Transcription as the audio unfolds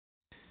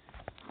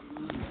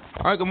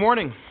All right, good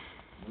morning.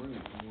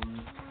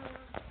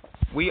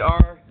 We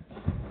are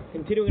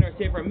continuing our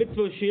Sefer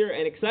Hamitzvos here,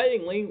 and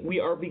excitingly, we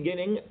are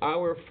beginning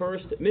our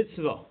first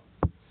Mitzvah.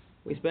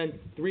 We spent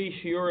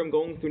 3 shiurim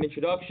going through an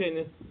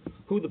introduction,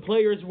 who the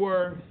players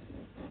were,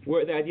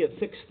 where the idea of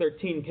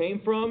 613 came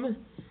from,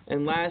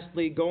 and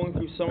lastly, going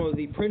through some of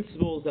the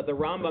principles that the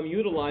Rambam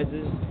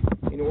utilizes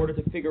in order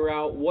to figure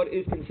out what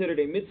is considered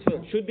a mitzvah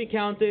that should be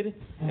counted,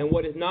 and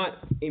what is not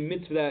a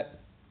mitzvah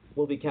that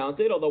will be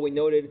counted, although we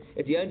noted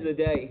at the end of the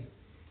day,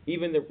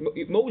 even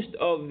most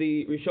of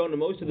the Rishonim,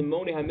 most of the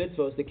Monei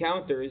Hamitzvos, the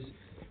counters,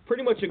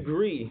 pretty much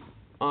agree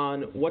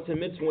on what's a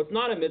mitzvah and what's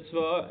not a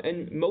mitzvah,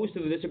 and most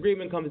of the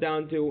disagreement comes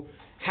down to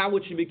how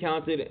it should be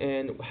counted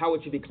and how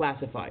it should be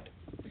classified.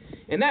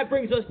 And that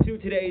brings us to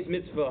today's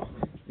mitzvah,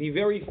 the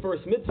very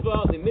first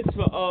mitzvah, the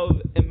mitzvah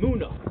of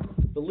Emunah,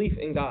 belief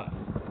in God,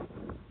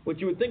 which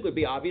you would think would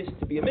be obvious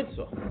to be a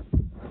mitzvah.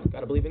 You've got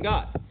to believe in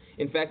God.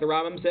 In fact, the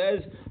Rambam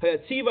says, the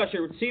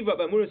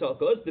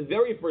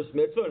very first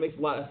mitzvah. It makes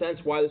a lot of sense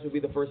why this would be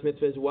the first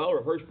mitzvah as well,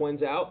 or Hirsch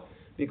points out,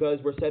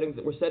 because we're setting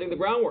the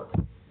groundwork.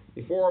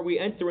 Before we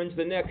enter into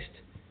the next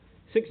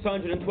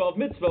 612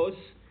 mitzvos,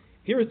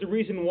 here's the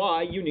reason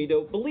why you need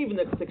to believe in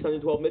the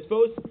 612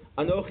 mitzvos.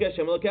 Anochi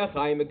Hashem Elokecha,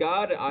 I am a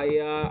God,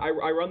 I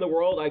run the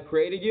world, I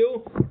created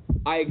you,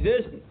 I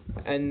exist,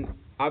 and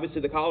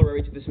obviously, the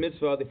corollary to this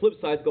mitzvah, the flip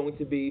side is going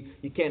to be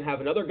you can't have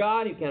another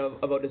God, you can't have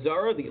avodah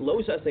zarah, the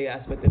lo saseh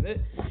aspect of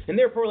it. And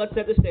therefore, let's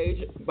set the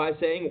stage by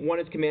saying one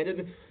is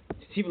commanded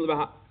to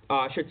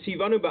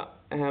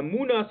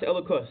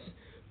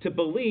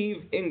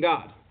believe in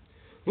God.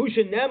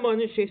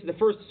 The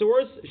first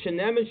source,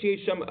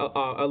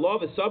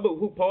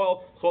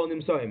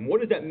 what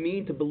does that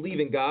mean to believe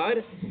in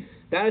God?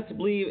 That is to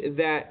believe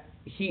that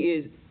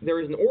there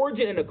is an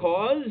origin and a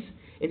cause,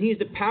 and He is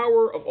the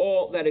power of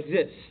all that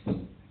exists.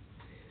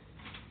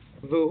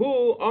 And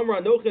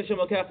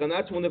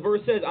that's when the verse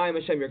says, I am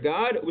Hashem your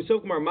God. And then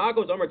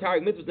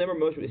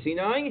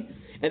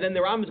the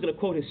Rambam is going to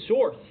quote his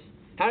source.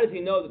 How does he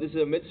know that this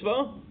is a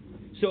mitzvah?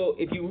 So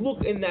if you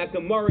look in that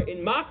Gemara in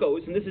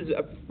Makos, and this is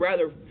a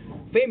rather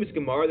famous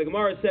Gemara, the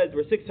Gemara says there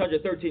were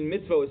 613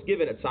 mitzvahs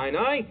given at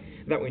Sinai,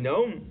 that we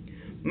know.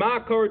 Why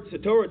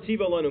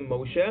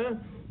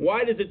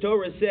does the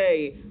Torah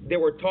say they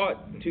were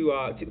taught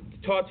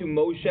to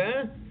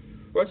Moshe?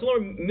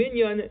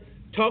 Minyan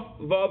Taf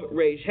Vav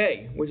Reish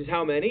Hey, which is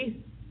how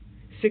many?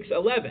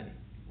 611.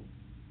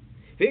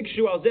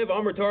 Vikshu al Zev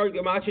Amar Tar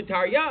Gamachi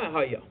Tarya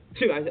Haya.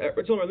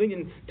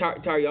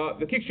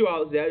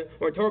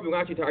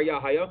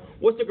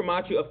 What's the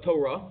Gamachi of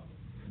Torah?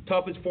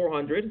 Taf is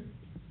 400.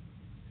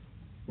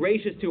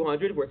 Reish is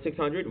 200. We're at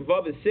 600.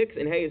 Vav is 6,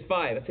 and Hey is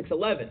 5. That's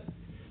 611.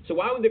 So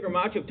why would the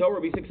Gamachi of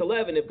Torah be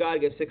 611 if God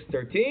gives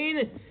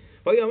 613?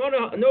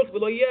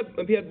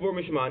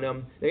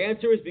 The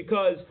answer is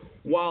because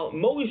while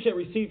Moshe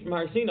received from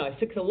Har Sinai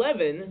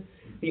 611,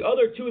 the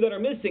other two that are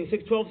missing,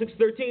 612,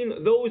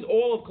 613, those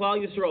all of Klal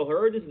Yisrael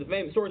heard. This is the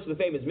famous source of the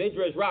famous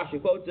Midrash. Rashi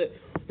quotes it,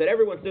 that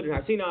everyone stood in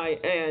Har Sinai,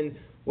 and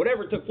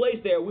whatever took place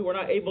there, we were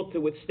not able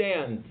to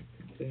withstand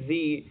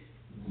the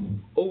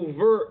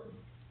overt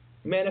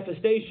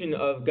manifestation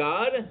of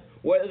God,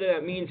 whether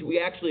that means we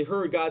actually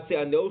heard God say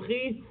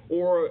Anochi,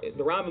 or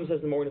the Rambam says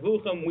in the Morning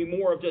Nevuchim, we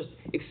more of just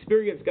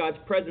experienced God's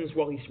presence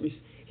while he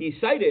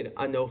cited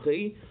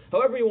Anochi.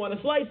 However you want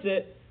to slice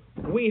it,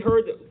 we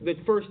heard the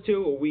first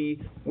two,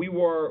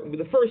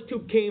 the first two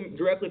came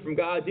directly from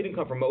God, didn't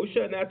come from Moshe,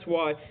 and that's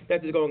why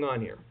that is going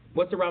on here.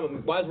 Why is the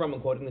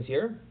Rambam quoting this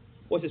here?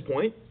 What's his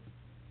point?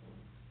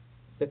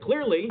 That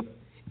clearly,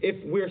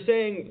 if we're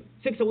saying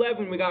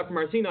 611 we got from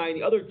Har Sinai, and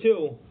the other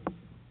two,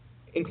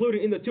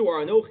 included in the two,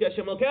 are Anochi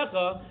Hashem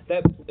Elokecha,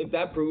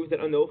 that proves that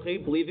Anochi,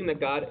 believing that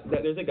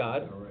there's a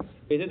God,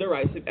 is a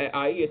derisive,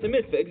 i.e. it's a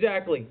mitzvah,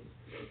 exactly.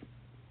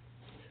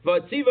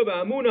 And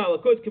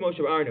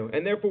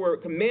therefore we're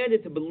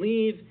commanded to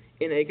believe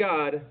in a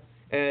God,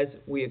 as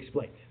we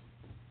explained.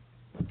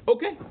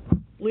 Okay,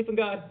 belief in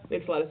God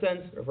makes a lot of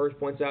sense. Our verse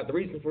points out the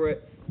reason for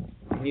it.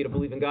 You need to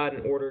believe in God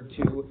in order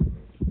to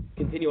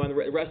continue on the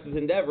rest of the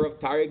endeavor of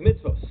Taryag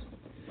Mitzvos.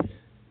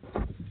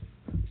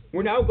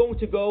 We're now going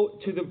to go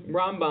to the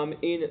Rambam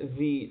in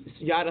the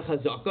Yad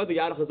HaChazaka. The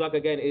Yad HaChazaka,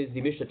 again, is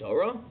the Mishnah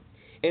Torah.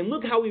 And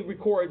look how he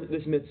records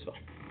this mitzvah.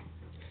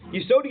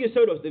 Yesodi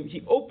Yesodos,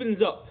 he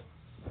opens up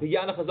the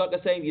Yad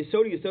HaChazaka saying,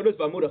 Yesodi Yesodos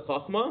v'Amud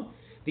HaChachma,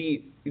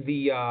 the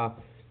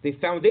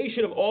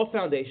foundation of all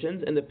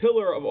foundations and the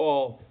pillar of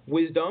all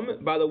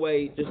wisdom. By the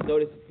way, just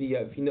notice,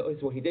 if you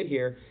notice what he did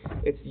here,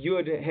 it's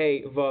Yud,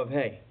 Hey, Vav,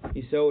 Hey.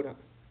 Yesod,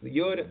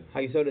 Yud,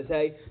 HaYesod is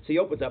Hey. So he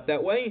opens up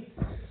that way.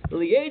 To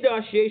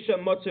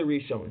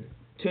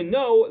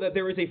know that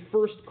there is a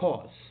first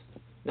cause.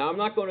 Now, I'm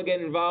not going to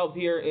get involved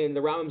here in the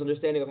Rambam's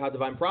understanding of how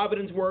divine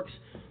providence works,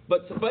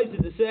 but suffice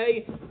it to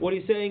say, what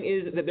he's saying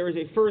is that there is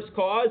a first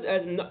cause,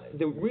 as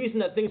the reason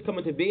that things come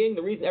into being,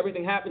 the reason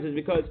everything happens is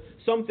because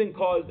something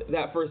caused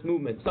that first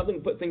movement, something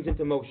put things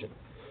into motion.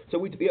 So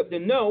we have to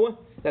know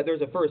that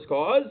there's a first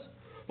cause.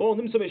 And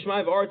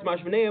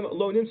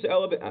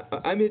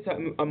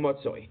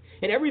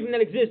everything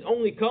that exists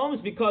only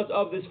comes because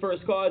of this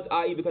first cause,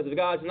 i.e. because of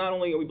God. So not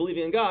only are we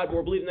believing in God, but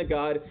we're believing that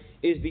God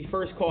is the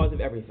first cause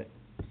of everything.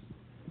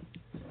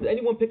 Does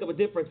anyone pick up a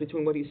difference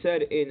between what he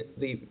said in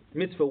the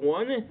Mitzvah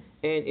 1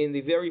 and in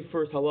the very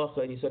first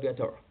halacha in Yesod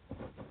Torah?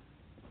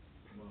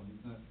 Well,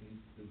 he's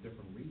a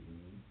different reason.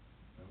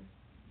 You know?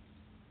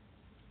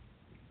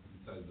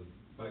 Besides the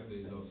fact that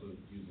he's also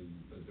using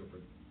a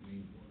different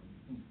name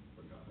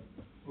for God.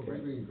 Well,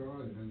 believing in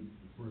God and the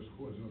first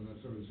cause are not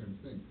necessarily the same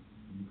thing.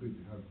 You could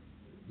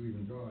believe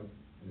in God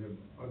and have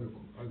other.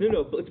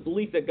 No, but it's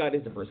belief that God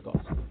is the first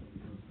cause.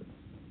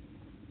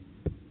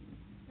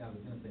 Yeah, I was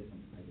going to say something.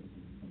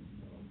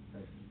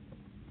 That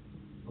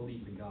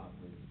belief in God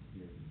was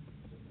here.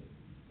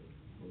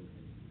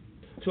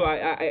 So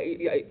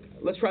I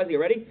let's try this. Get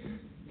ready?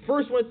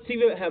 First one,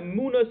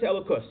 Emunah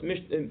Elokus.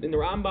 In the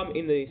Rambam,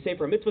 in the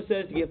Sefer Mitzvah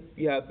says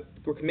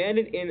we're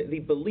commanded in the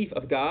belief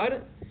of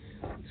God.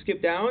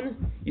 Skip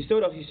down.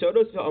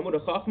 Yisodos Amud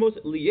Chachmos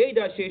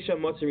Liyeda Sheisha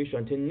Matzah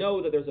Rishon, to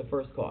know that there's a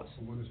first cause.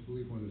 One is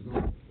belief, one is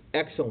knowledge.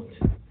 Excellent.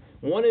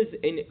 One is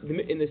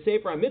in the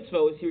Sefer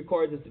Mitzvos, he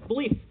records as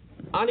belief.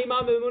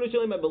 Animam Emunah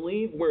Shalim, I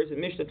believe. Whereas in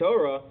Mishnah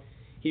Torah,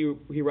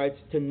 he writes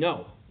to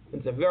know.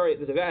 There's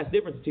a vast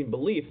difference between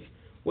belief,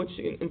 which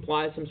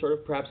implies some sort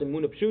of perhaps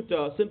Emunah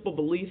Pshuta, simple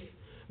belief,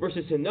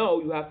 versus to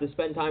know. You have to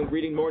spend time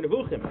reading more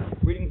Nevuchim,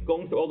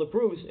 going through all the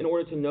proofs in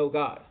order to know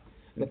God.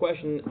 And the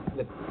question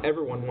that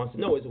everyone wants to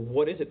know is,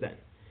 what is it then?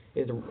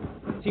 It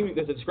seems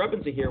there's a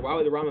discrepancy here. Why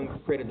would the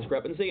Rambam create a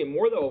discrepancy? And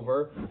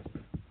moreover,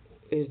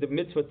 is the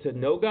mitzvah to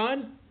know God,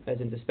 as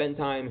in to spend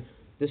time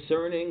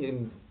discerning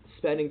and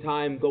spending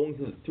time going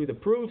through the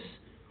proofs,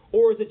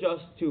 or is it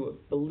just to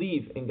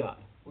believe in God?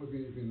 Well, if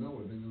you know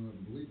it, then you don't have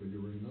to believe it. You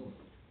already know it.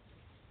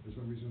 There's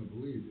no reason to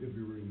believe if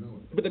you already know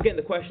it. But again,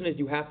 the question is,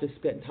 do you have to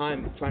spend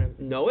time trying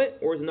to know it,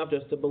 or is it enough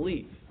just to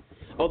believe?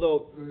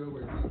 Although, if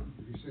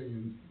you say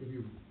if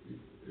you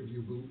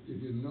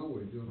know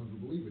it, you don't have to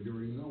believe it. You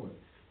already know it.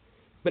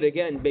 But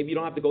again, maybe you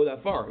don't have to go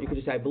that far. You could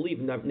just say, I believe,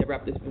 and never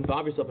have to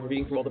involve yourself in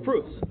reading through all the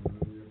proofs.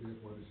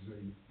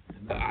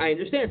 I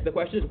understand. So the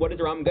question is, what is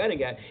the Rambam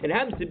getting at? And it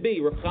happens to be,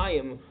 Reb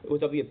Chaim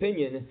was of the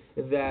opinion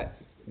that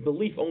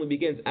belief only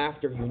begins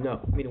after you know.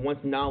 Meaning once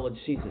knowledge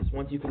ceases,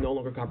 once you can no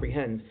longer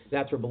comprehend,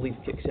 that's where belief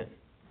kicks in.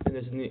 And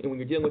when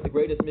you're dealing with the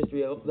greatest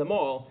mystery of them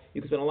all,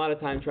 you can spend a lot of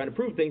time trying to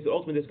prove things, but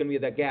ultimately there's going to be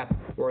that gap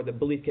where the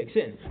belief kicks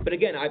in. But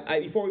again,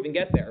 before we even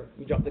get there,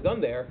 we jump the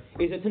gun there,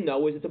 is it to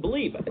know, is it to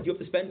believe? Do you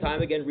have to spend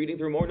time, again, reading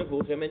through more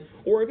Nevuchim,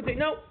 or you could say,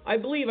 no, I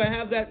believe, I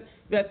have that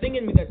thing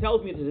in me that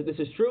tells me this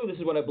is true, this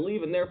is what I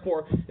believe, and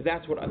therefore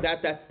that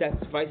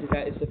suffices,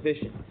 that is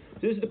sufficient.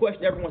 So this is the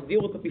question everyone wants to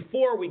deal with, but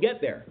before we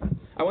get there,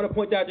 I want to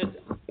point out just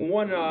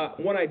one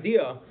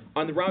idea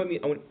on the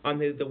Rambam, on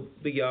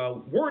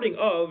the wording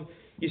of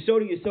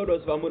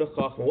Yisodos v'Amudah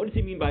Chachma. What does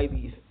he mean by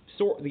the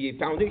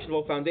foundation of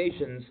all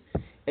foundations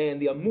and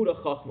the Amudah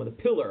Chachma, the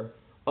pillar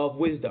of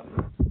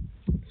wisdom?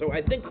 So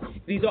I think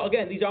these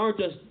aren't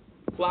just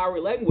flowery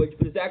language,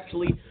 but it's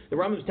actually, the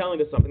Rambam is telling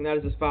us something, that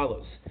is as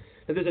follows.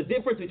 That there's a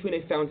difference between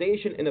a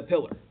foundation and a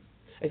pillar.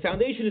 A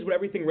foundation is what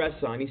everything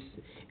rests on.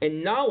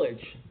 And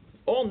knowledge,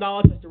 all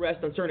knowledge has to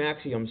rest on certain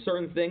axioms,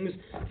 certain things,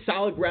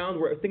 solid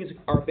ground where things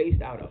are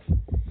based out of.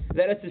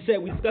 That is to say,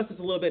 we discussed this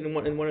a little bit in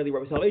one of the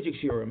Rabbi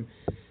Soloveitchik Shiurim,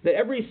 that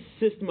every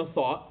system of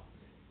thought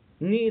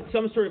needs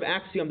some sort of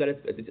axiom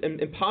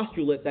and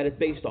postulate that it's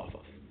based off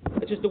of.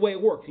 That's just the way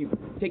it works. You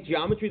take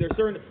geometry, there are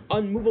certain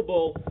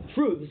unmovable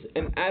truths,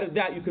 and out of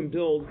that you can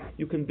build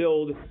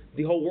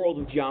the whole world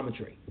of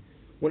geometry.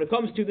 When it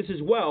comes to this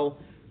as well,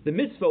 the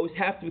mitzvos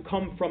have to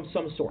come from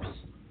some source,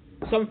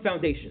 some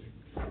foundation.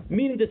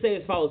 Meaning to say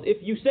as follows: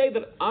 if you say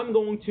that I'm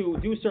going to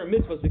do certain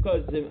mitzvahs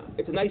because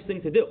it's a nice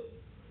thing to do,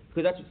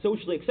 because that's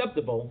socially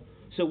acceptable,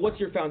 so what's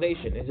your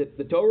foundation? Is it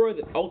the Torah?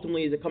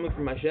 Ultimately, is it coming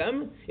from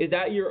Hashem? Is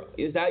that your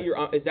yesod,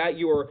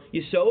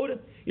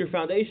 your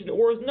foundation,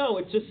 or no?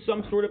 It's just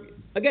some sort of,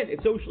 again,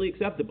 it's socially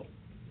acceptable.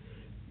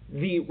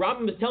 The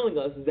Rambam is telling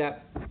us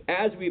that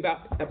as we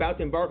about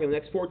to embark on the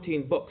next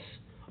 14 books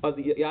of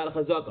the Yad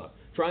HaChazakah,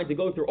 trying to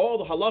go through all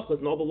the halachas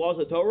and all the laws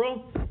of the Torah,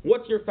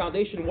 what's your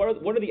foundation?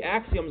 What are the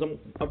axioms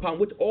upon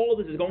which all of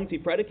this is going to be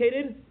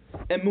predicated?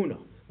 Emunah,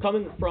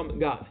 coming from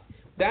God.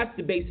 That's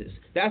the basis.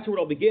 That's where it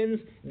all begins.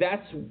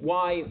 That's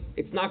why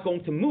it's not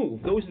going to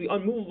move. Those are the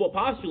unmovable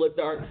postulates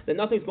that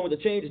nothing's going to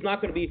change. It's not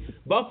going to be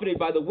buffeted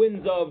by the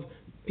winds of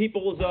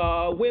people's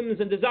whims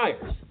and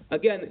desires.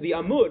 Again, the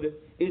amud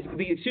is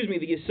the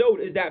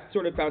yesod is that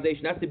sort of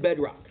foundation. That's the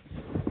bedrock.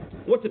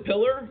 What's a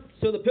pillar?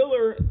 So the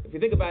pillar, if you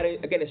think about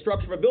it, again, a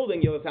structure of a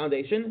building, you have a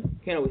foundation.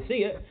 Can't always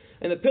see it.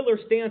 And the pillar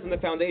stands on the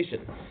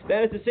foundation.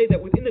 That is to say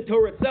that within the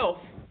Torah itself,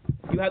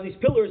 you have these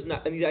pillars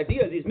and these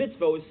ideas, these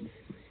mitzvos.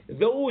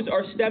 Those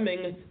are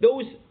stemming,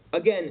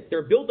 again,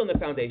 they're built on the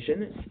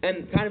foundation,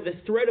 and kind of the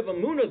thread of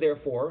Emunah,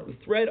 therefore, the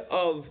thread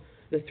of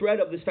this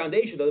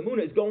foundation, the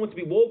Emunah, is going to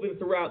be woven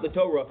throughout the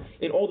Torah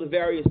in all the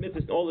various mitzvahs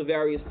and all the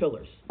various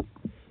pillars.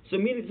 So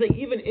meaning to say,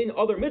 even in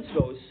other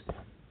mitzvos,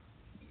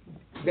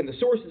 again, the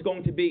source is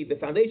going to be, the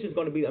foundation is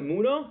going to be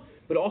Emunah,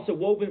 but also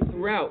woven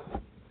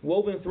throughout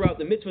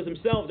the mitzvahs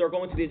themselves are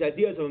going to be these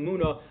ideas of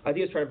Emunah,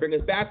 ideas trying to bring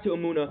us back to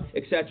Emunah,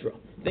 etc.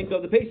 Think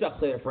of the Pesach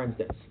Seder, for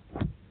instance.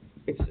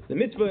 The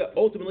mitzvah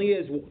ultimately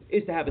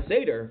is to have a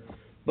Seder,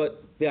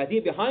 but the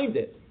idea behind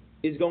it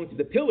is going to,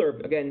 the pillar,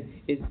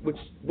 again, is which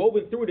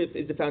woven through it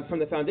is from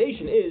the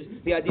foundation is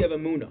the idea of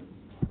Emunah.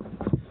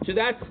 So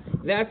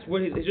that's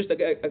what is just an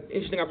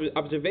interesting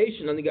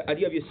observation on the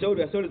idea of Yesod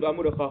of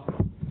Amud HaChachma.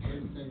 Are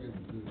you saying that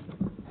the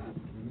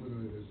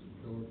Emunah is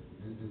the pillar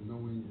and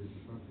knowing is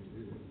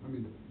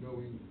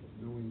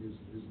knowing is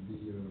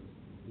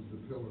the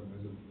pillar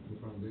and the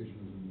foundation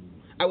is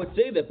Emunah? I would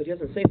say that, but he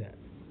doesn't say that.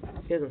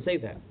 He doesn't say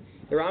that.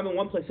 The Rambam in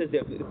one place says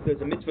that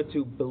there's a mitzvah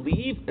to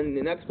believe, and in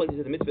the next place he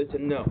says the mitzvah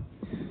to know.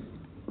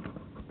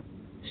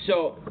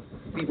 So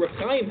the Reb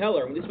Chaim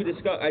Heller, and this we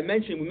discussed. We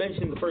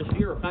mentioned the first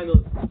year of Chaim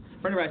Heller,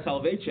 friend of Rabbi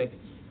Soloveitchik,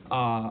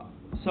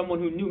 someone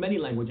who knew many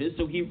languages.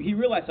 So he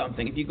realized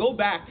something. If you go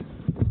back,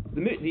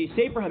 the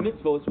Sefer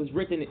Hamitzvos was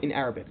written in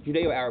Arabic,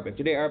 Judeo-Arabic.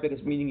 Judeo-Arabic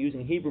is meaning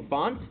using Hebrew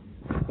font,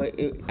 but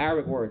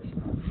Arabic words.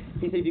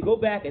 He said if you go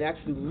back and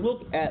actually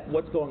look at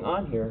what's going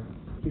on here,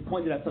 he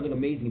pointed out something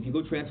amazing. If you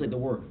go translate the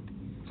word.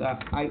 So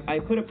I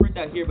put a print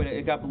out here, but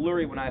it got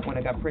blurry when I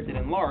got printed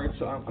in large.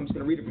 So I'm just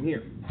going to read it from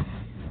here.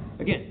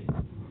 Again,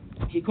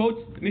 he quotes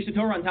Mishnah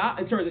Torah on top,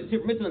 the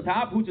Sefer Mitzvah on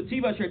top,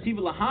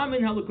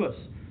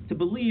 to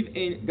believe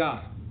in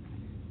God.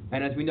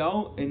 And as we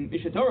know, in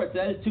Mishnah Torah it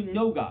says to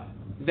know God.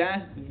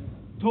 That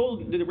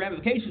told the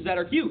ramifications that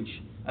are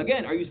huge.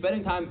 Again, are you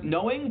spending time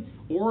knowing,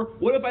 or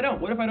what if I don't?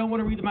 What if I don't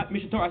want to read the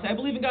Mishnah Torah? I say I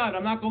believe in God.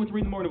 I'm not going to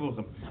read the Morning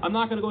Nevuchim. I'm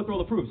not going to go through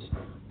all the proofs.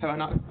 Have I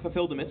not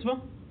fulfilled the mitzvah?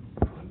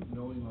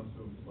 Knowing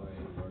also implies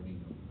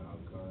learning about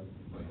God.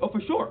 Oh,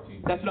 for sure.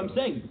 That's what I'm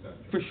saying.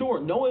 For sure.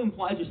 Knowing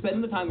implies you're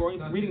spending the time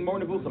reading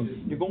Morning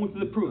Nevuchim. You're going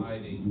through the proofs.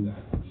 Deciding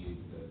that he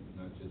exists,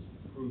 not just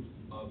proofs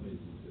of his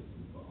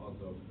existence, but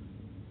also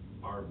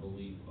our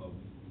belief of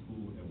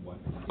who and what.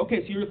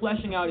 Okay, so you're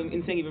fleshing out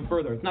and saying even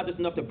further. It's not just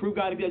enough to prove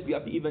God exists. You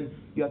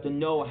have to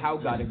know how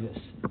God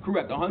exists.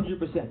 Correct,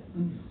 100%.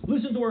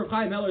 Listen to what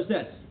Chaim Heller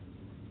says.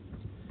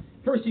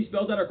 First, he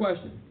spells out our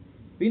question.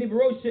 Bini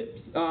Barosh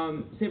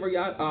Sefer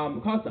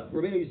Kasa.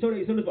 Rabbeinu Yisod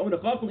Yisod Amud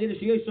HaChachma L'Yiddish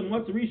Sheyesh Sham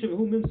Latz Risha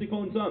V'Hu Mimtzi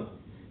Kon Sam.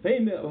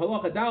 And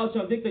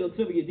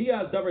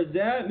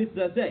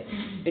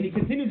he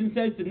continues and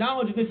says, the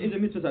knowledge of this is a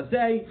mitzvah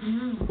saseh.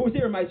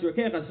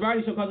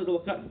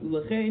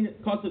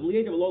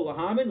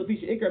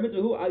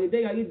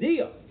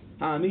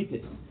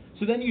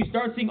 So then you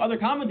start seeing other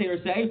commentators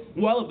say,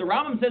 well, if the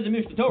Rambam says in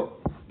Mishnah Torah,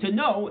 to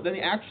know, then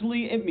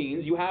actually it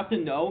means you have to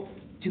know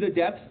to the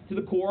depths, to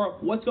the core,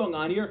 what's going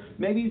on here.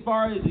 Maybe as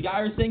far as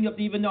Yair is saying, you have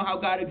to even know how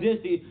God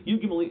exists, the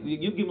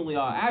Yud-Gimel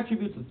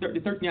attributes, the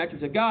 13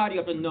 attributes of God. You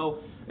have to know,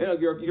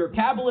 you're a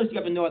Kabbalist, you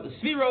have to know about the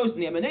Spheros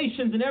and the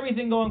emanations and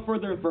everything going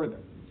further and further.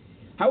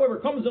 However,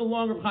 comes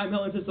along Reb Chaim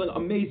Heller and says something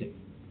amazing.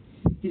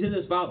 He says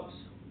as follows.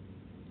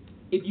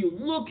 If you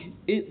look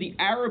at the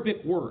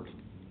Arabic word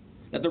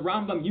that the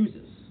Rambam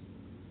uses,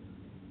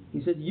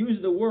 he says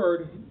use the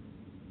word,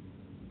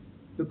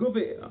 the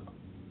Guve,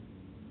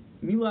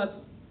 Milas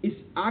is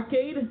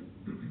aked.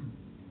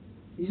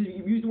 He says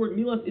you use the word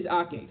milas is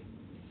aked,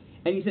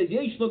 and he says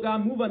yesh lo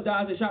gam muvan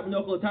das shap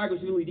nochel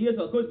targos v'lidias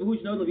al kos v'hu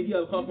shnod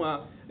l'vidia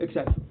chachma,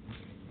 etc.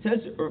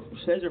 Says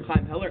Reb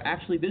Chaim Heller,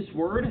 actually this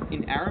word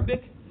in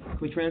Arabic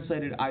can be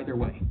translated either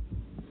way.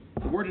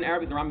 The word in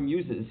Arabic the Rambam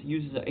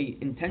uses a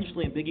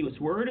intentionally ambiguous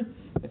word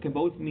that can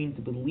both mean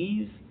to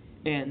believe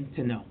and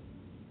to know,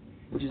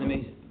 which is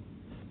amazing.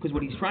 Because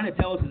what he's trying to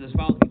tell us is as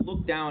follows. If you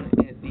look down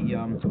at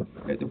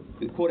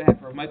the quote I have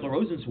from Michael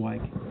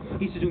Rosenzweig,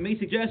 he says, we may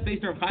suggest,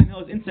 based on Chaim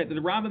Heller's insight, that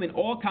the Rambam in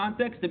all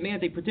contexts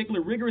demands a particular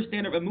rigorous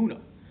standard of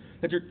Emunah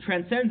that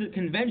transcends the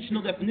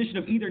conventional definition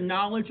of either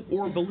knowledge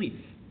or belief.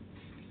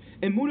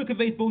 Emunah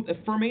conveys both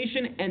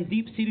affirmation and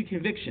deep-seated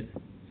conviction,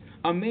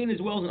 amen, as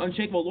well as an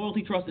unshakable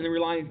loyalty, trust, and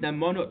reliance,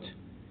 namonut.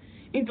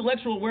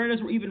 Intellectual awareness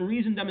or even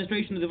reasoned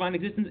demonstration of divine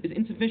existence is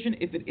insufficient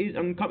if it is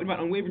accompanied by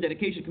unwavering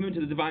dedication committed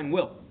to the divine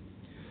will.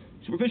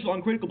 Superficial,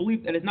 uncritical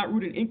belief that is not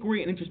rooted in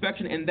inquiry and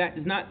introspection and that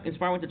does not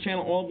inspire one to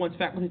channel all of one's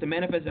faculties to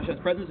manifest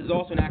Hashem's presence is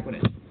also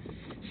anachronism.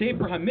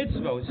 Sefer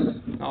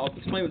Hamitzvos, I'll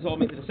explain what this all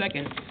means in a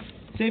second.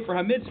 Sefer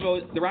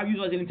Hamitzvos, the Rabbi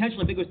utilizes an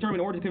intentionally ambiguous term in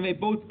order to convey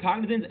both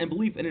cognizance and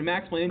belief in a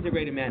maximally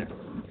integrated manner.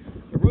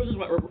 What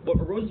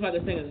Rosenzweig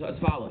is saying is as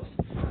follows.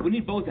 We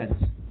need both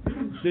ends.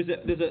 There's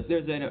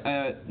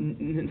a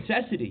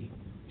necessity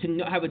to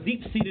have a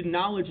deep-seated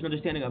knowledge and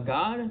understanding of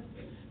God,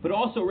 but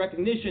also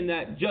recognition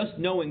that just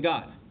knowing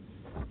God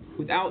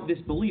without this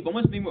belief,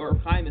 almost being what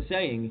Chaim is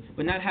saying,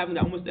 but not having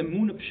that almost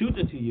emunah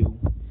pshuta to you,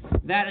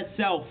 that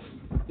itself,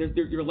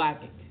 you're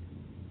lacking.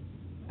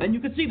 And you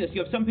can see this.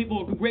 You have some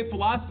people, great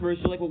philosophers,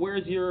 you're like, well,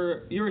 where's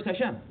your Yiras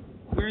Hashem?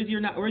 Where's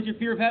your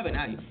fear of heaven?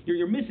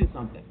 You're missing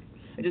something.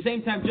 At the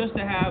same time, just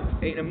to have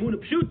an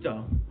emunah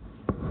pshuta,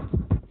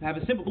 to have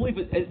a simple belief,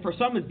 for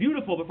some it's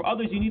beautiful, but for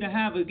others you need to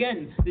have,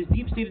 again, this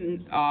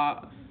deep-seated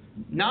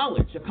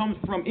knowledge that comes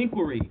from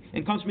inquiry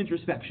and comes from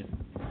introspection.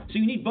 So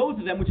you need both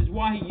of them, which is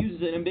why he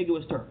uses an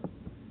ambiguous term.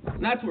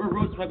 And that's what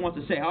Rosenzweig wants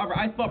to say. However,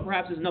 I thought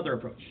perhaps there's another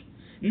approach.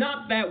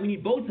 Not that we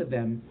need both of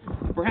them.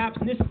 Perhaps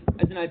this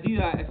is an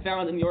idea I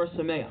found in the Or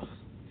Sameach.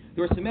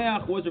 The Or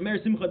Sameach was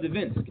Rameir Simcha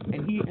Devinsk,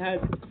 and he has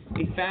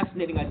a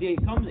fascinating idea.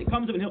 It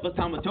comes up in Hilchos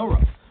Talmud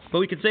Torah, but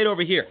we could say it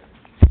over here.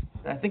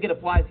 And I think it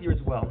applies here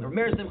as well.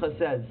 Rameir Simcha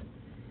says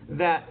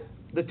that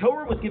the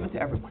Torah was given to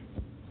everyone.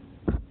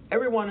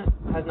 Everyone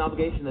has an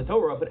obligation in the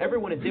Torah, but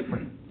everyone is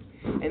different.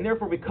 And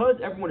therefore, because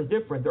everyone is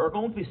different, there are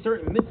going to be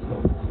certain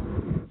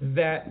mitzvahs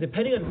that,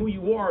 depending on who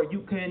you are,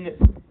 you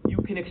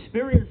can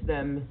experience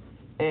them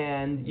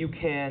and you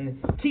can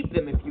keep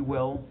them, if you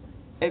will,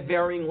 at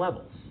varying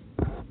levels.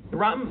 The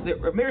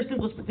Rameir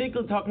Simcha is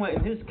particularly talking about,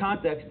 in his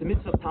context, the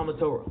mitzvah of Talmud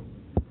Torah.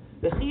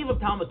 The chiv of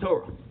Talmud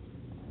Torah.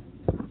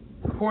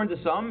 According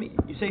to some,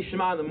 you say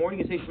Shema in the morning,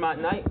 you say Shema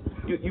at night.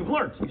 You've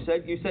learned. You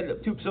said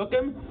 2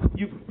 psukim.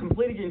 You've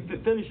completed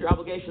and finished your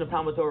obligation of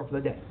Talmud Torah for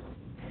the day.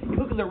 You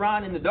look at the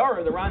Ran in the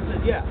Dara. The Ran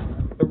says, yeah,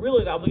 but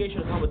really the obligation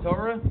of Talmud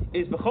Torah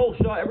is b'chol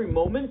shah, every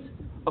moment,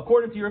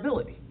 according to your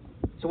ability.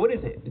 So what is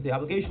it? Is the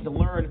obligation to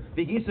learn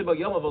v'gisa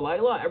b'yom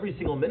v'layla every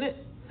single minute,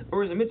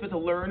 or is it a mitzvah to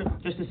learn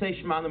just to say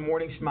Shema in the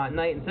morning, Shema at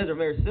night? And says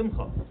Rameir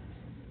Simcha,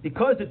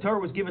 because the Torah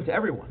was given to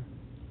everyone,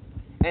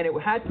 and it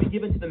had to be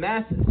given to the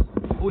masses,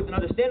 but with an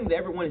understanding that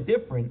everyone is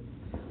different,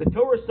 the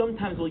Torah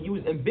sometimes will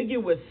use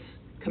ambiguous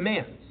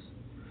commands,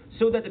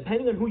 so that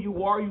depending on who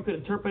you are, you can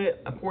interpret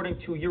it according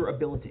to your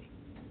ability.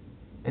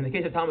 In the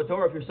case of Talmud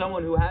Torah, if you're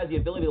someone who has the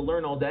ability to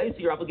learn all day, so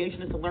your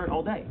obligation is to learn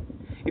all day.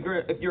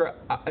 If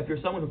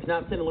you're someone who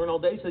cannot sit and learn all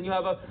day, so then you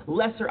have a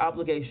lesser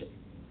obligation.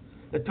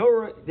 The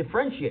Torah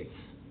differentiates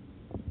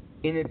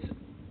in its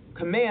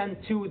command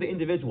to the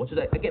individual, which is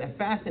again a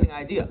fascinating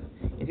idea.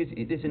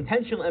 It is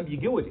intentional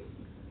ambiguity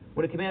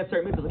when it commands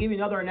certain mitzvahs. I'll give you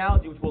another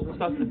analogy, which we'll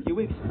discuss in a few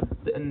weeks.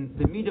 The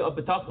midah of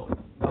betachon,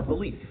 of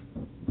belief.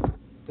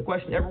 The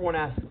question everyone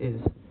asks is,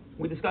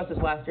 we discussed this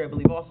last year, I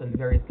believe, also in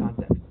various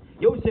contexts.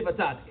 Yosef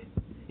HaTzadik.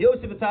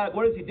 Yosef HaTzadik,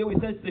 what does he do? He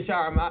says to the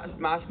Shara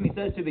Mashkim, he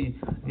says to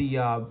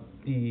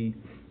the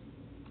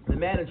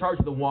man in charge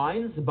of the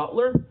wines, the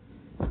butler,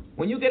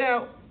 when you get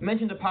out,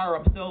 mention the power,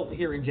 I'm still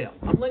here in jail.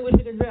 I'm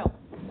languishing in jail.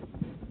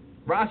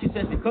 Rashi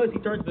says because he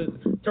turned to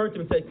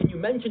him and said, can you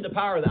mention the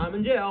power that I'm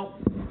in jail?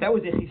 That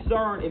was a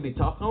chisaron in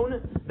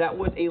bitachon. That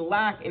was a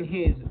lack in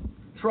his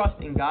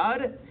trust in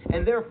God,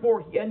 and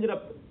therefore he ended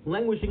up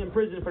languishing in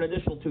prison for an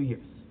additional 2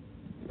 years.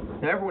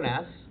 Now everyone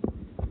asks,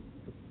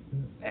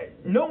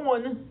 no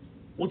one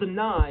will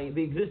deny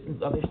the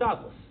existence of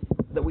hishtadlus,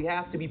 that we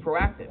have to be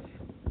proactive.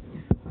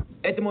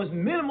 At the most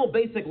minimal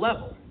basic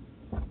level,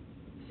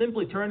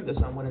 simply turning to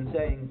someone and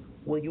saying,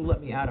 will you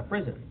let me out of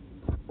prison?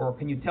 Or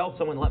can you tell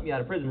someone to let me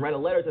out of prison, write a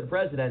letter to the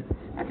president?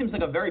 That seems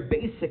like a very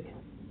basic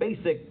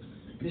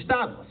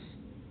hishtadlus,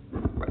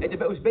 right? At the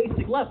most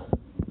basic level.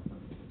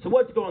 So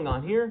what's going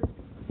on here?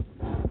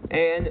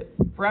 And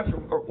perhaps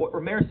what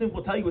Rameir Simcha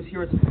will tell you is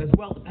here as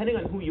well, depending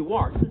on who you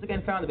are. This is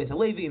again found in the Beis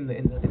Halevi, in the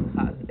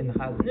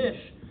Chazon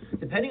Ish.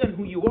 Depending on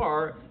who you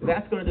are,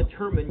 that's going to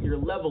determine your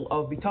level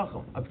of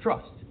bitachon, of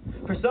trust.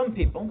 For some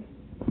people,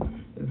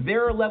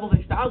 their level of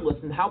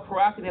hishtadlus and how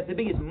proactive they have to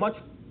be is much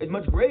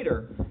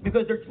greater,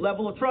 because their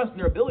level of trust and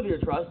their ability to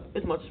trust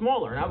is much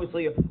smaller. And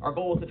obviously, our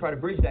goal is to try to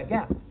bridge that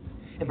gap.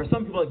 And for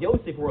some people like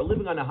Yosef, who are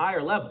living on a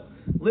higher level,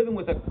 living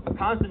with a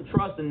constant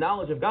trust and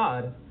knowledge of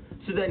God,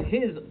 so then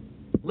his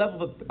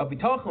level of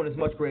bitachon is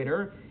much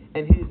greater,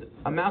 and his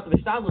amount of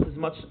hishtadlus is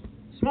much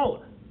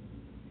smaller.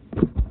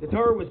 The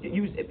Torah was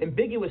used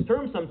ambiguous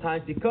terms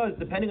sometimes because,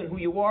 depending on who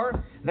you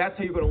are, that's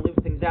how you're going to live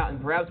things out.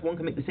 And perhaps one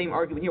can make the same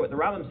argument here. What the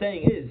Rambam is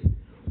saying is,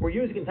 we're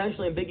using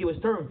intentionally ambiguous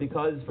terms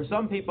because for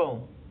some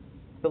people,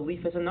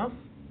 belief is enough,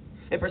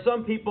 and for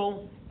some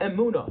people,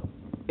 Emunah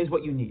is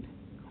what you need.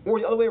 Or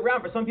the other way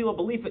around, for some people,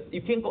 belief they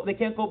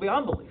can't go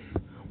beyond belief.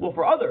 Well,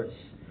 for others,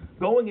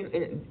 going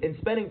and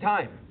spending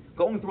time,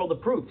 going through all the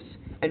proofs,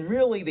 and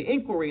really the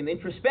inquiry and the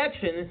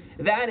introspection,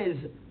 that is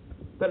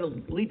going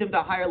to lead them to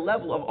a higher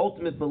level of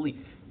ultimate belief.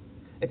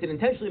 It's an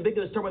intentionally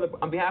ambiguous term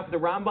on behalf of the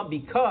Rambam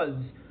because,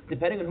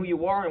 depending on who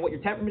you are and what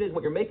your temperament is,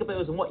 what your makeup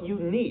is, and what you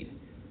need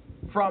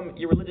from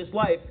your religious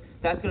life,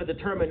 that's going to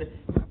determine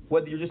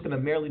whether you're just going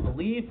to merely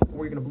believe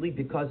or you're going to believe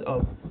because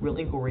of real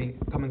inquiry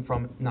coming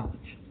from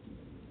knowledge.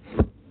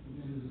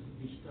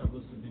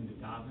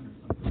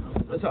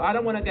 So I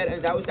don't want to get,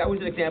 that was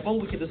an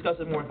example. We could discuss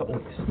it more in a couple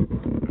of weeks.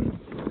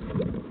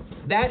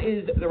 That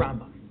is the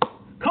Rambam.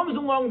 Comes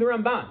along the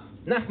Ramban,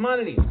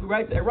 Nachmanides, who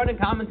writes a running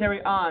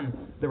commentary on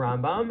the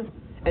Rambam.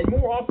 And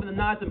more often than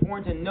not, it's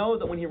important to know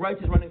that when he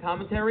writes his running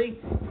commentary,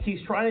 he's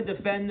trying to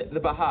defend the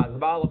Bahag, the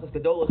Baal Lachas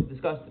Gedolos, we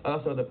discussed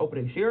also in the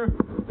opening shir.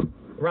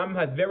 The Rambam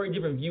has a very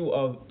different view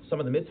of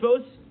some of the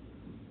mitzvos.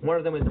 One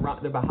of them is the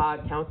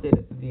Bahag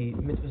counted the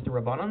mitzvahs to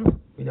Rabbanon.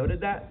 We noted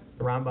that.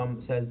 The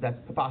Rambam says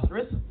that's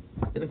preposterous.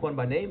 Didn't call him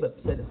by name, but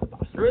said it's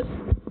preposterous.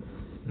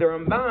 The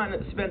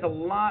Ramban spent a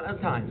lot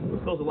of time,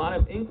 spills a lot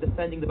of ink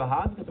defending the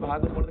Bahag, because the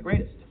Bahag was one of the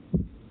greatest.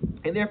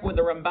 And therefore, what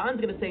the Ramban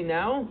is going to say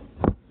now,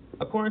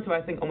 according to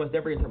I think almost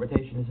every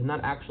interpretation, this is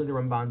not actually the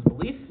Ramban's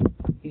belief.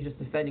 He's just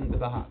defending the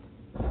Bahag.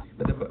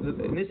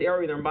 But in this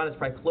area, the Ramban is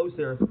probably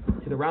closer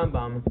to the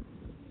Rambam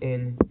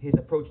in his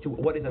approach to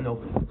what is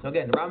Anochi. So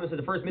again, the Rambam says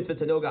the first mitzvah is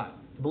to know God,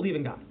 to believe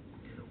in God.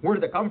 Where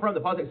did that come from?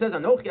 The pasuk says,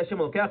 "Anochi Hashem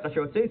Elokecha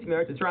asher hotzeitzi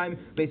me'eretz Mitzrayim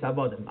beis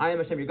ha'avadim." I am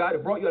Hashem your God who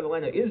brought you out of the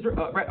land of Israel,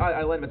 out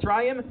of the land of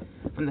Mitzrayim,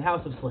 from the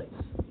house of slaves.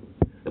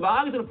 The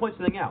Bahag is going to point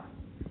something out.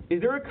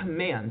 Is there a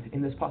command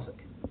in this pasuk?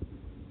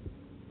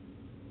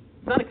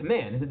 It's not a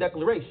command; it's a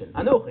declaration.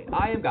 Anochi,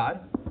 I am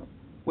God,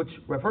 which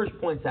Rav Hirsch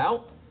points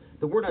out.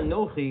 The word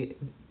Anochi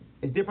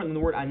is different than the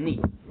word Ani.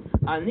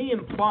 Ani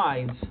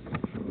implies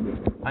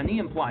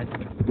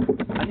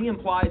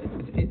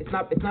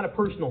it's not a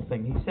personal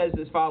thing. He says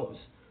as follows.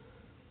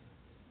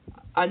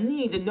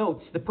 Ani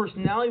denotes the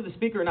personality of the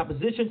speaker in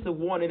opposition to the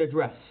one it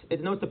addresses. It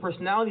denotes the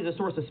personality as a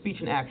source of speech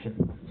and action.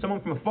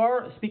 Someone from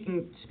afar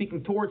speaking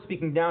towards,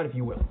 speaking down, if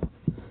you will.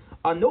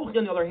 Anochi,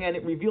 on the other hand,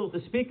 it reveals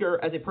the speaker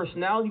as a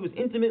personality who is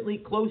intimately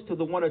close to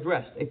the one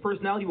addressed. A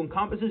personality who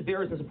encompasses,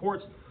 bears, and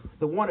supports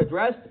the one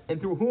addressed,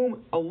 and through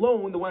whom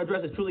alone the one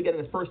addressed is truly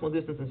getting his personal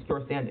distance and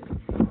secure standing.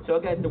 So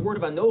again, the word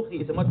of Anochi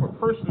is a much more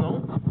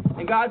personal,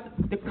 and God's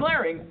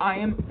declaring, I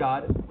am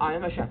God, I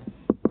am Hashem.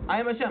 I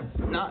am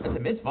Hashem. Not it's a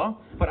mitzvah,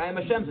 but I am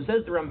Hashem. So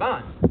says the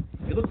Ramban.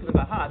 If you look to the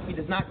Bahag, he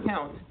does not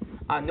count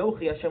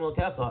Anochi Hashem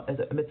Elokecha as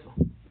a mitzvah.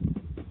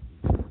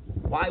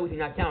 Why would he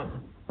not count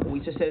what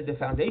we just said as the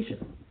foundation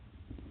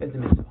as the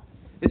mitzvah?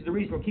 This is the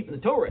reason we're keeping the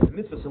Torah as the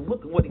mitzvah. So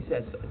look at what he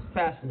says. It's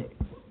fascinating.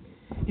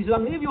 He says,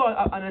 I'm going to give you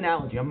an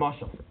analogy, a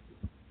mashal.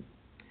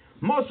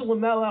 Mashal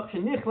l'melech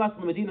shenichlas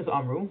l'medinas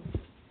amru.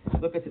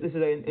 Look at this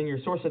is in your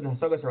source in the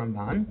Hasagas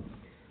Ramban.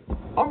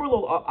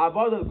 Amrlo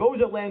avada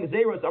goja lam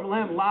gezeros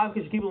amrlam lav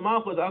kishkibul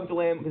malchus avda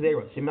lam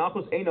gezeros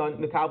shemalchus einon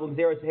mekabel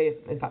gezeros hey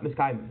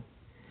miskayim.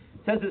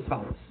 Says as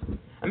follows: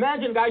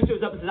 imagine a guy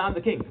shows up and says, I'm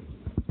the king.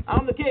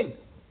 I'm the king,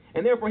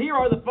 and therefore here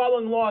are the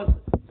following laws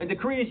and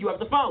decrees you have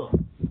to follow.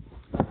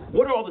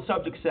 What do all the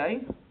subjects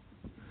say?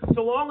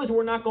 So long as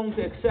we're not going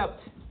to accept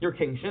your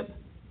kingship,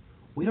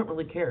 we don't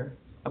really care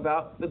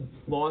about the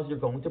laws you're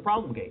going to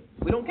promulgate.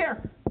 We don't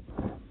care.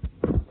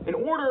 In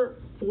order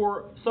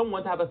for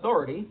someone to have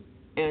authority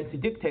and to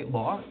dictate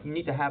law, you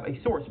need to have a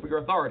source for your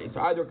authority. So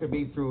either it could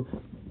be through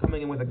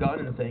coming in with a gun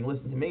and saying,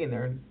 listen to me, and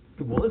there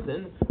people will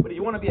listen. But if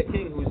you want to be a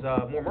king who's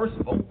more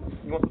merciful,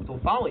 you want people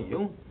to follow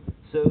you,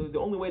 so the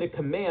only way to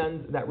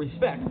command that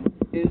respect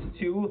is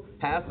to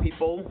have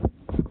people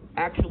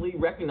actually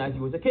recognize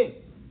you as a king.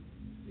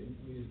 Didn't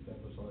we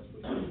establish last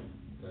week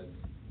that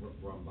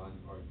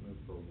Ramban's argument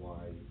for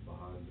why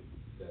Bahag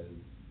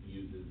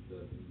uses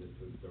the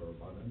Mitzvah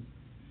D'Rabbanan,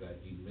 that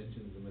he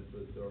mentions the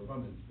Mitzvah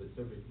D'Rabbanan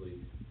specifically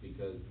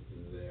because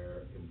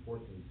their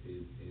importance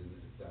is in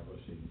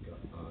establishing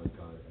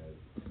God as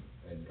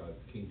and God's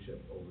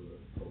kingship over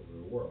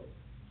the world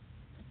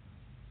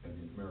and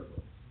His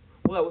miracles.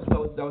 Well,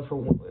 that was for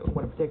one in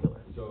particular.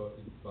 So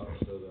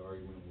the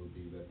argument would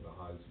be that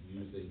Bahag's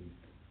using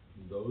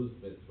those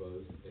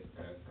mitzvahs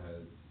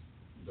as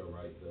the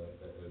right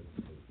as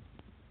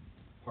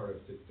part of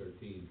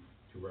 613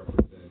 to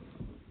represent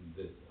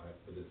this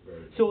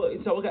very. So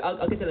okay,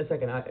 I'll get to that in a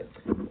second.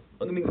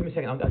 Give me a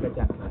second. I'll get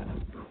back to that.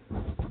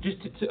 Just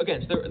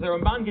again, so the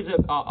Ramban gives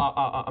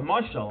a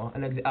mashal,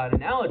 an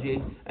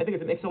analogy. I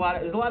think it makes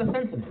there's a lot of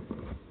sense in it.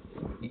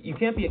 You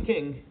can't be a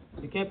king.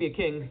 You can't be a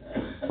king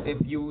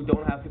if you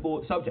don't have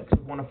subjects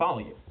who want to follow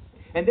you.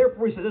 And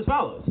therefore he says as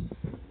follows.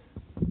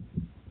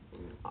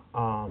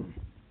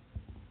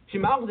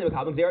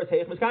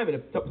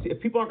 If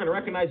people aren't going to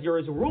recognize you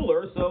as a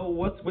ruler, so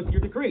what's with your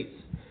decrees?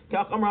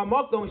 And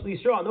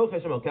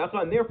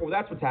therefore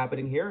that's what's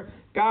happening here.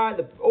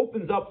 God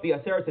opens up the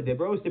Aseret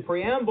HaDibros, the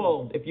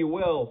preamble, if you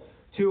will,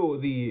 to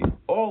the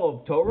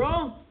all of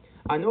Torah.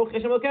 He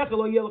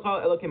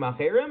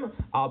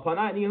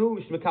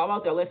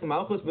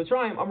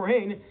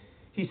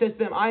says to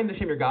them, I am the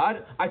Hashem your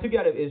God. I took you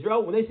out of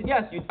Israel. When they said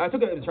yes, I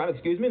took you out of Israel,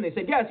 and they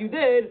said yes, you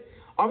did.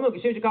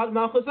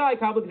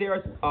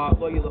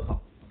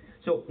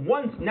 So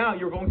once now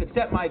you're going to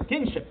accept my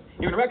kingship,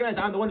 you're going to recognize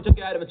I'm the one who took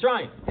you out of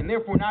Mitzrayim, and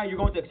therefore now you're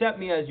going to accept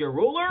me as your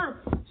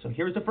ruler. So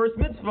here's the first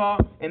mitzvah,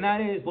 and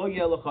that is lo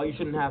yelecha. You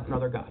shouldn't have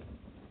another god,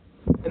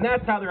 and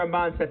that's how the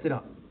Ramban sets it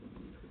up.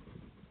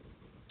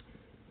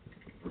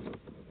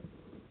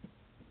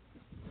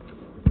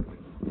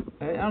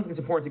 And I don't think it's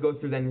important to go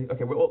through then.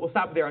 Okay, we'll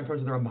stop there in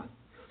terms of the Ramban.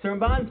 So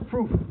Ramban's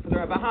proof for the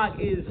Bahag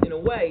is, in a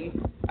way,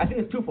 I think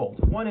it's twofold.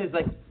 One is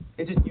like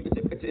it's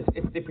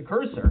the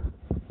precursor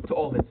to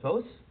all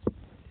mitzvos.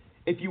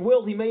 If you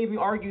will, he may even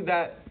argue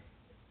that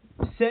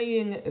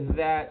saying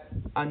that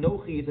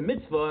Anochi is a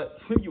mitzvah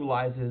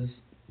trivializes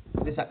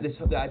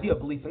the idea of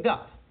belief in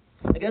God.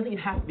 Like, it doesn't even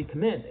have to be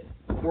commanded.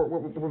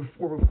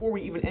 Before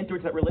we even enter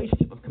into that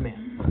relationship of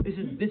command,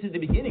 this is the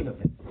beginning of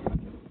it.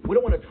 We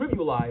don't want to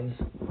trivialize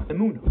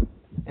Emunah,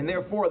 and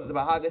therefore the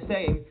Bahag is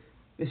saying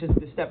this is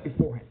the step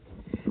beforehand.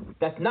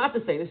 That's not to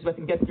say, this is if I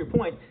can get to your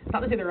point, it's not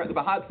to say that the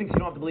Bahag thinks you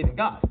don't have to believe in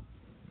God.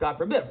 God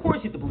forbid. Of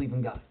course you have to believe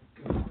in God.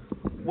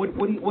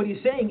 What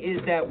he's saying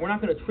is that we're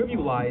not going to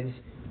trivialize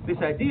this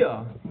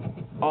idea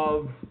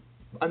of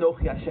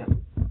Anochi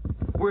Hashem.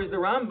 Whereas the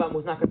Rambam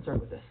was not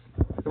concerned with this.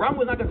 The Rambam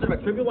was not concerned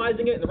about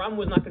trivializing it, and the Rambam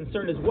was not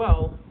concerned as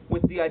well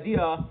with the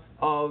idea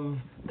of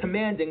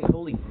commanding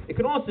belief. It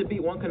can also be,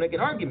 one can make an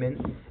argument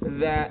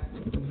that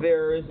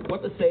there's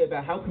what to say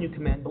about how can you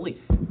command belief.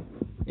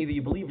 Either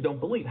you believe or don't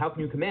believe, how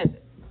can you command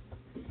it?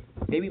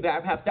 Maybe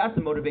perhaps that's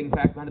the motivating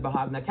factor behind the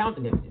Bahag not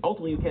counting it.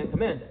 Ultimately, you can't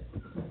command it.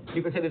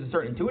 You can say there's a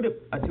certain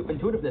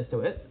intuitiveness to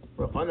it.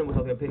 And with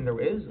all the opinion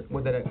there is,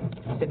 with that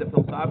say the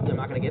philosophically I'm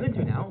not going to get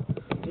into now.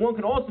 One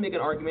can also make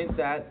an argument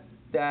that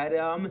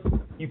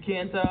you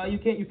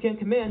can't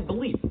command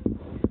belief.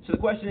 So the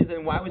question is,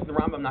 then why was the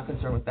Rambam not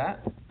concerned with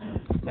that?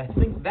 I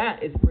think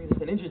that brings us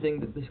an interesting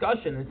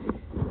discussion,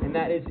 and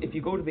that is if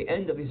you go to the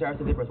end of the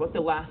Sefer Dibros. What's the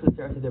last of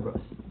the Sefer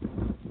Dibros?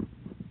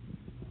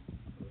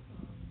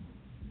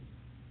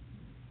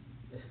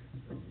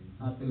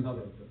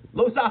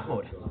 Lo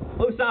Sachmod.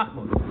 Lo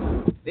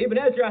Sachmod. The Ibn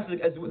Ezra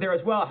asks there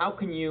as well, how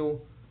can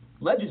you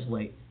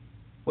legislate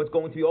what's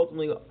going to be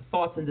ultimately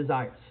thoughts and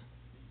desires?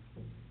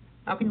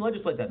 How can you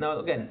legislate that? Now,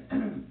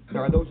 again,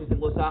 there are those who think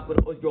Lo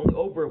Sachmod, you're only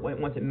over it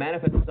once it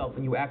manifests itself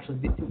and you actually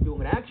do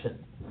an action.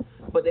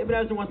 But the Ibn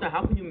Ezra wants to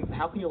know,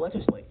 how can you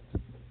legislate?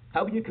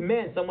 How can you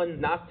command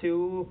someone not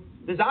to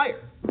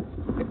desire?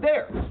 It's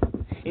there.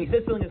 And he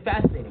says something that's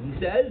fascinating. He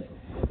says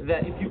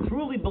that if you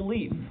truly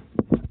believe,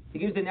 he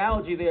gives the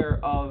analogy there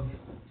of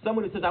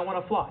someone who says, I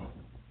want to fly.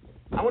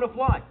 I want to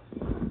fly.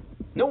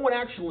 No one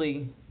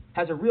actually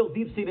has a real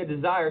deep-seated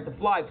desire to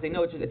fly because they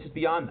know it's just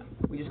beyond them.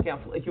 We just can't,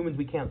 humans,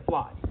 we can't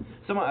fly.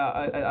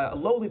 A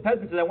lowly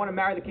peasant says, I want to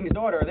marry the king's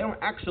daughter. They don't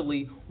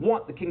actually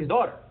want the king's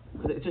daughter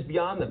because it's just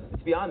beyond them.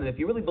 It's beyond them. If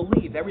you really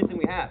believe everything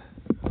we have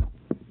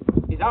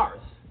is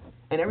ours,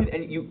 and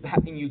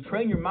you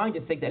train your mind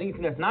to think that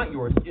anything that's not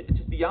yours, it's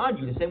just beyond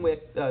you. The same way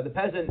the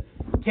peasant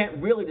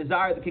can't really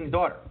desire the king's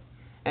daughter.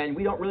 And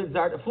we don't really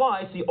desire to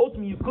fly, so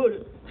ultimately you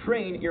could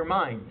train your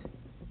mind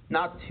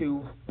not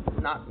to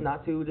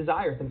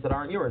desire things that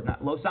aren't yours,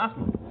 not lo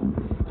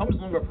sachmo. Comes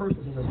along a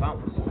person says as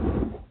follows.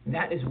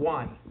 That is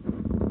why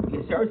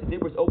the Sefer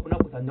Dibros open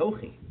up with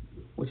Anochi,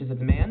 which is a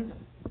demand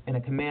and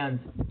a command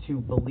to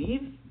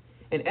believe,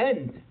 and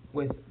end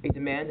with a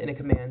demand and a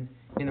command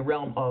in the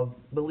realm of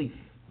belief.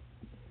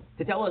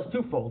 To tell us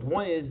twofold.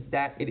 One is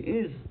that it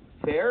is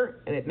fair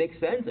and it makes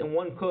sense, and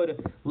one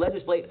could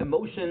legislate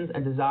emotions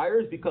and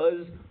desires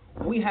because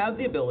we have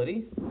the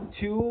ability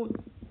to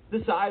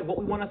decide what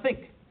we want to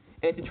think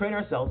and to train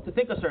ourselves to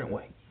think a certain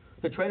way,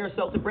 to train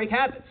ourselves to break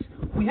habits.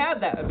 We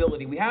have that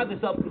ability. We have the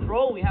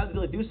self-control. We have the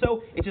ability to do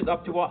so. It's just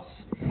up to us.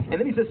 And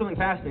then he says something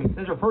fascinating. He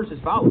says our verse as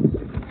follows.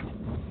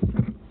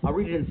 I'll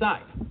read it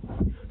inside.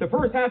 The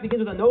first half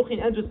begins with Anochi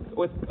and ends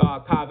with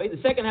Kaveh.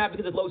 The second half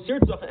begins with Lo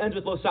Sirtzach and ends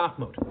with Lo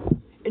Sachmod.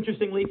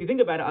 Interestingly, if you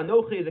think about it,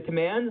 Anochi is a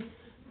command.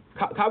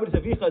 Kaveh is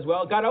Avicha as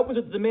well. God opens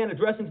with the demand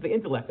addressing to the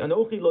intellect.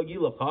 Anochi lo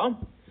yilacha.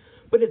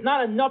 But it's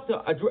not enough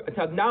to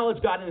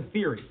acknowledge God in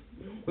theory.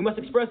 We must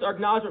express our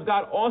acknowledgement of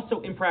God also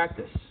in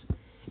practice.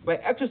 By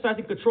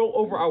exercising control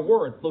over our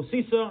word, lo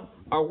sisa,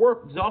 our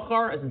work,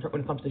 zachar,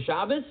 when it comes to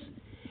Shabbos,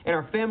 and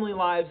our family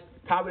lives,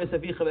 kavod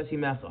esavicha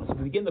v'simecha. So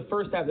we begin the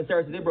first half of the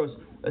Sefer Dibros,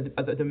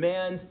 a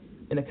demand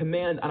and a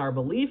command on our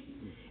belief,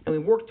 and we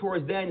work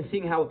towards then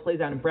seeing how it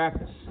plays out in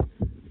practice.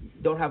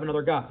 Don't have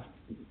another God.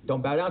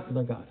 Don't bow down to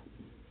another God.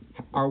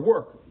 Our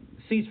work,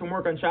 cease from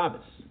work on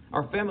Shabbos.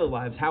 Our family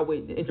lives, how we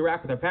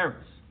interact with our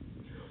parents.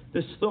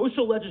 The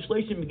social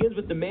legislation begins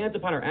with demands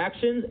upon our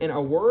actions and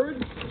our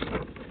words.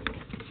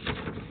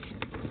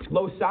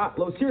 Lo sirtzach,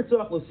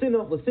 lo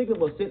sinah, lo signa,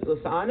 lo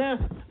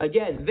sa'ana.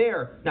 Again,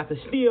 there, not to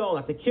steal,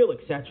 not to kill,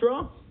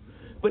 etc.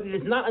 But it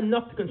is not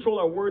enough to control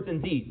our words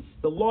and deeds.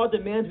 The law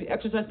demands we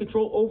exercise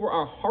control over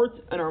our heart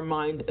and our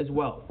mind as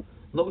well.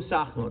 Lo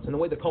sachmod. And the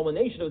way the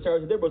culmination of the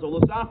Sefer Dibros, lo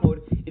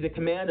sachmod, is a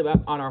command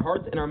on our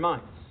hearts and our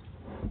minds.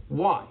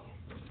 Why?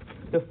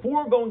 The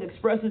foregoing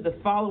expresses the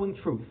following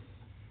truth.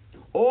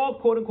 All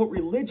quote-unquote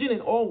religion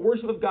and all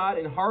worship of God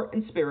in heart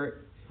and spirit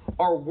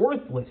are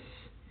worthless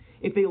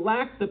if they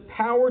lack the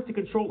power to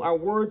control our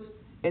words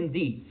and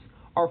deeds,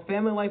 our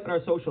family life and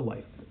our social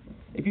life.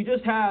 If you're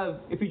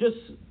just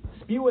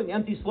spewing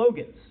empty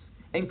slogans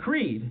and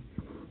creed,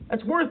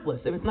 that's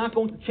worthless if it's not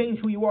going to change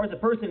who you are as a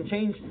person,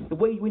 change the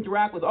way you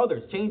interact with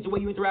others, change the way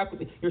you interact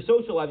with your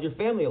social lives, your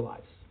family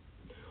lives.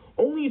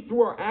 Only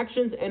through our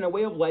actions and a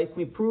way of life can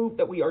we prove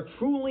that we are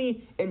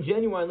truly and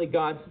genuinely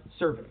God's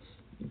servants.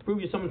 You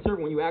prove you're someone's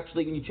servant when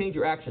you change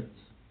your actions.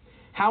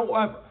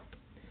 However,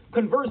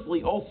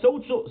 conversely, all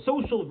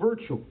social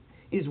virtue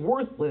is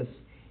worthless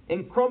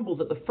and crumbles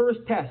at the first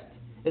test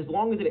as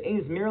long as it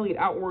aims merely at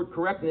outward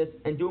correctness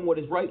and doing what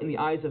is right in the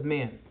eyes of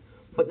man,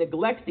 but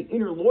neglects the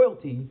inner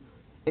loyalty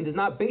and does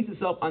not base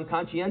itself on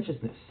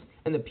conscientiousness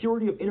and the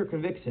purity of inner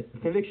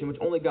conviction which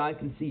only God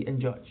can see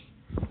and judge.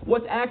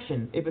 What's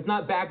action if it's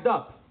not backed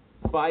up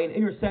by an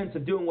inner sense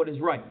of doing what is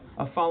right,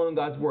 of following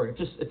God's word?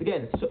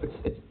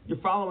 You're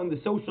following the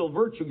social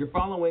virtue, you're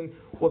following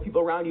what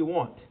people around you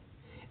want.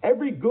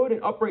 Every good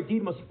and upright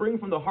deed must spring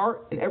from the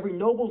heart, and every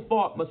noble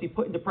thought must be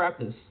put into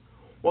practice,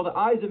 while the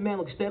eyes of man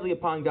look steadily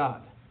upon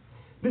God.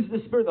 This is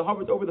the spirit that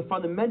hovers over the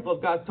fundamental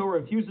of God's Torah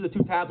and fuses the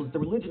two tablets, the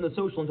religion and the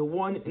social, into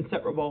one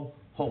inseparable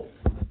whole.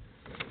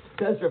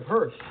 Says Rav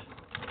Hirsch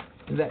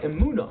that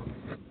Emunah,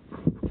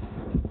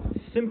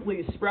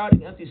 simply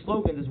sprouting empty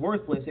slogans, is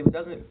worthless if it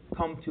doesn't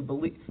come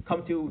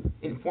to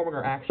informing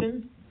our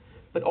action.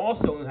 But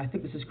also, and I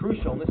think this is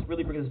crucial, and this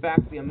really brings us back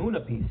to the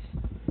Emunah piece,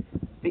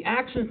 the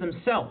actions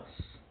themselves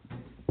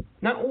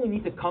not only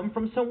need to come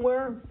from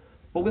somewhere,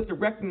 but we have to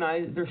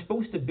recognize they're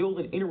supposed to build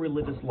an inner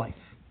religious life.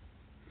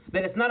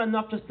 That it's not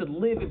enough just to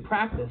live and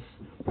practice.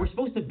 We're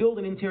supposed to build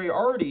an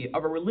interiority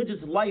of a religious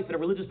life and a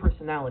religious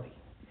personality.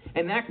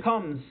 And that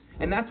comes,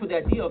 and that's what the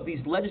idea of these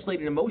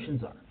legislating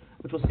emotions are,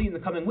 which we'll see in the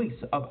coming weeks,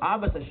 of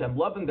Ahavas Hashem,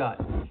 loving God,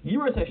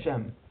 Yiras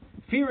Hashem,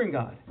 fearing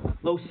God,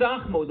 Lo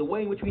Sachmo, the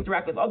way in which we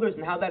interact with others,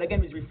 and how that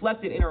again is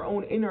reflected in our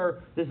own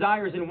inner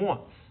desires and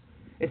wants.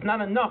 It's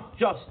not enough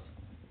just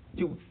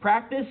to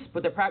practice,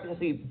 but the practice has to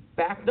be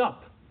backed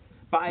up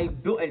by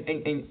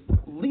and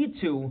lead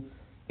to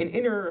an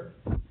inner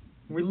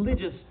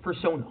religious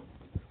persona,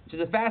 which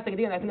is a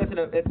fascinating idea, and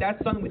I think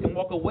that's something we can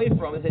walk away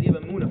from, is the idea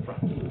of Emunah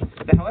from.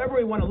 That however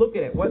we want to look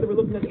at it, whether we're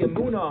looking at the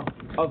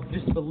Emunah of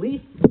just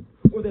belief,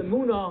 or the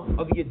Emunah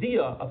of the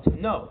idea of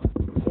to know,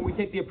 or we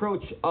take the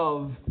approach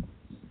of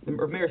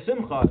Meir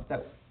Simcha,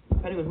 that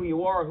depending on who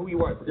you are,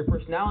 your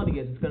personality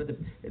is, there's going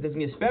to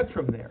be a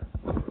spectrum there.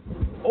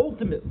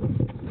 Ultimately,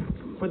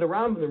 for the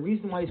Rambam, the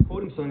reason why he's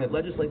quoting something that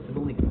legislates the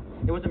belief,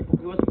 he wasn't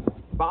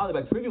bothered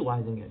by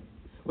trivializing it,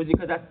 was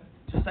because that's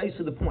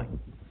precisely the point.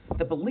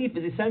 The belief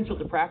is essential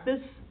to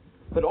practice,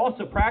 but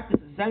also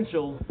practice is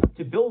essential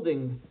to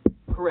building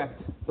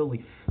correct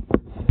belief.